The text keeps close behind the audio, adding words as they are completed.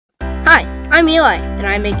Hi, I'm Eli, and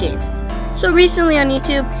I make games. So recently on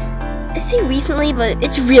YouTube, I say recently, but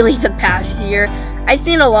it's really the past year, I've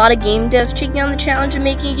seen a lot of game devs taking on the challenge of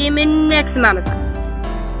making a game in X amount of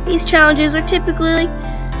time. These challenges are typically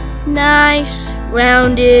like nice,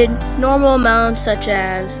 rounded, normal amounts such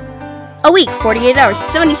as a week, 48 hours,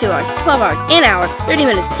 72 hours, 12 hours, an hour, 30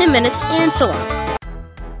 minutes, 10 minutes, and so on.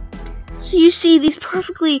 So you see these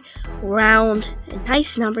perfectly round and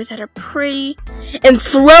nice numbers that are pretty and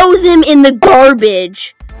throw them in the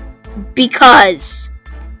garbage because.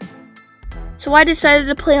 So I decided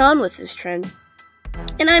to play on with this trend,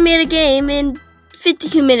 and I made a game in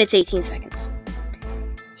 52 minutes 18 seconds.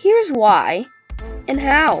 Here's why and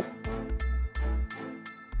how.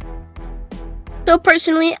 So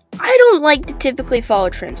personally, I don't like to typically follow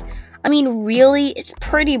trends. I mean, really, it's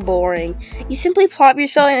pretty boring. You simply plop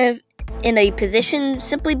yourself in a position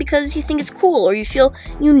simply because you think it's cool or you feel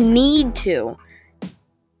you need to.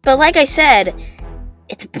 But like I said,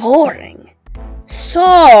 it's boring.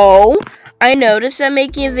 So I noticed that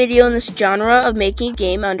making a video in this genre of making a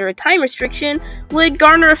game under a time restriction would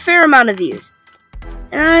garner a fair amount of views.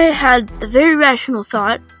 And I had the very rational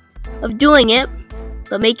thought of doing it,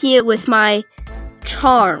 but making it with my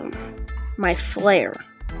charm, my flair.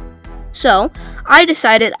 So I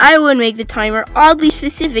decided I would make the timer oddly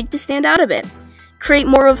specific to stand out a bit, create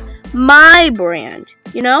more of my brand,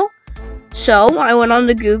 you know? So I went on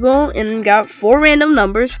to Google and got 4 random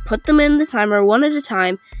numbers, put them in the timer one at a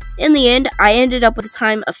time. In the end, I ended up with a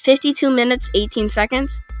time of 52 minutes 18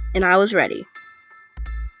 seconds, and I was ready.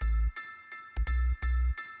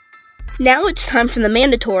 Now it's time for the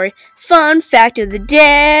mandatory fun fact of the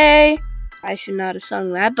day. I should not have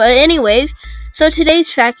sung that, but anyways, so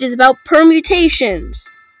today's fact is about permutations.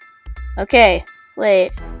 Okay,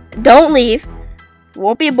 wait, don't leave. It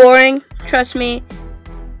won't be boring, trust me.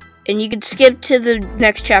 And you can skip to the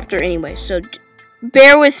next chapter anyway, so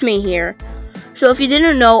bear with me here. So if you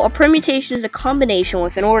didn't know, a permutation is a combination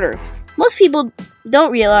with an order. Most people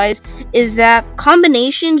don't realize is that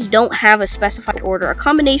combinations don't have a specified order. A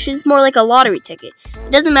combination is more like a lottery ticket.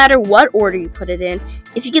 It doesn't matter what order you put it in.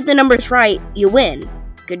 If you get the numbers right, you win.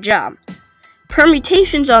 Good job.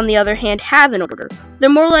 Permutations, on the other hand, have an order. They're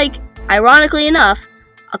more like, ironically enough,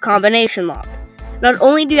 a combination lock. Not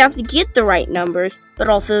only do you have to get the right numbers, but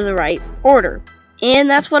also the right order. And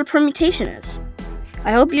that's what a permutation is.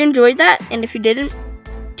 I hope you enjoyed that, and if you didn't,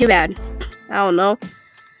 too bad. I don't know.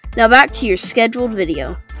 Now back to your scheduled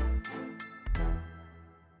video.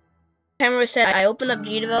 Camera said I opened up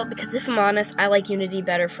GDevelop because if I'm honest, I like Unity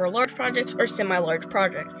better for large projects or semi-large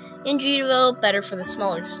projects, and GDevelop better for the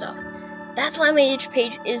smaller stuff. That's why my itch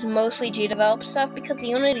page is mostly GDevelop stuff, because the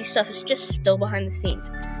Unity stuff is just still behind the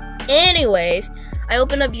scenes. Anyways, I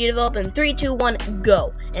opened up GDevelop in 3, 2, 1,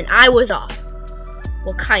 go, and I was off.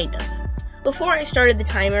 Well, kind of. Before I started the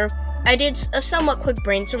timer, I did a somewhat quick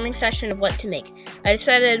brainstorming session of what to make. I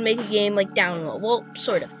decided to make a game like Download. Well,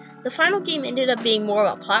 sort of. The final game ended up being more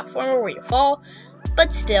of a platformer where you fall,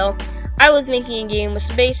 but still, I was making a game with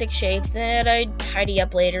some basic shapes that I'd tidy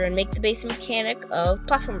up later and make the basic mechanic of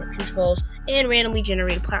platformer controls and randomly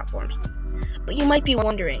generated platforms. But you might be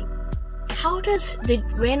wondering, how does the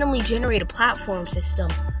randomly generated platform system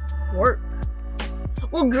work?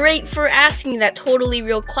 Well, great for asking that totally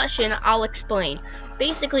real question, I'll explain.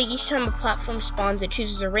 Basically, each time a platform spawns, it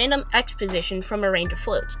chooses a random X position from a range of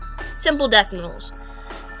floats. Simple decimals.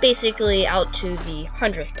 Basically, out to the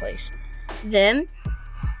 100th place. Then,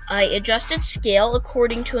 I adjust its scale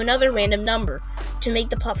according to another random number to make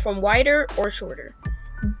the platform wider or shorter.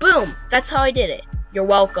 Boom! That's how I did it. You're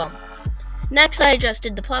welcome. Next, I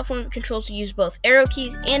adjusted the platform controls to use both arrow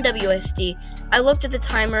keys and WSD. I looked at the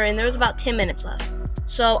timer and there was about 10 minutes left.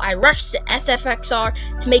 So I rushed to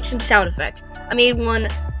SFXR to make some sound effects. I made one,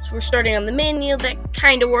 so we're starting on the menu, that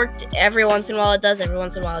kind of worked. Every once in a while it does, every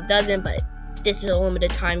once in a while it doesn't, but this is a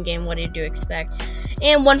limited time game, what did you expect?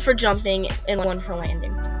 And one for jumping and one for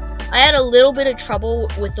landing. I had a little bit of trouble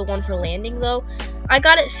with the one for landing though. I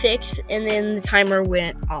got it fixed and then the timer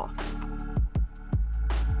went off.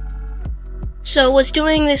 So was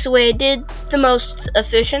doing this the way I did the most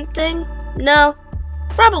efficient thing? No,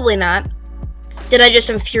 probably not. Did I just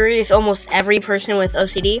infuriate almost every person with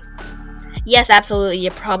OCD? Yes, absolutely,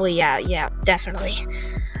 yeah, definitely.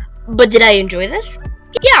 But did I enjoy this?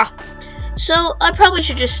 Yeah. So I probably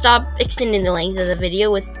should just stop extending the length of the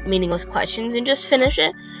video with meaningless questions and just finish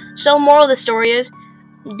it. So moral of the story is,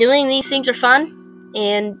 doing these things are fun,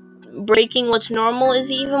 and breaking what's normal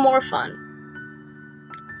is even more fun.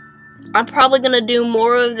 I'm probably gonna do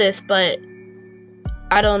more of this, but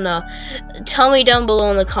I don't know. Tell me down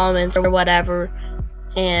below in the comments or whatever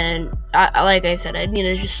And like I said, I need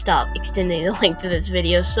to just stop extending the length of this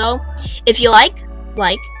video. So if you like.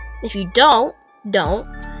 If you don't,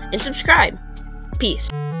 and subscribe. Peace.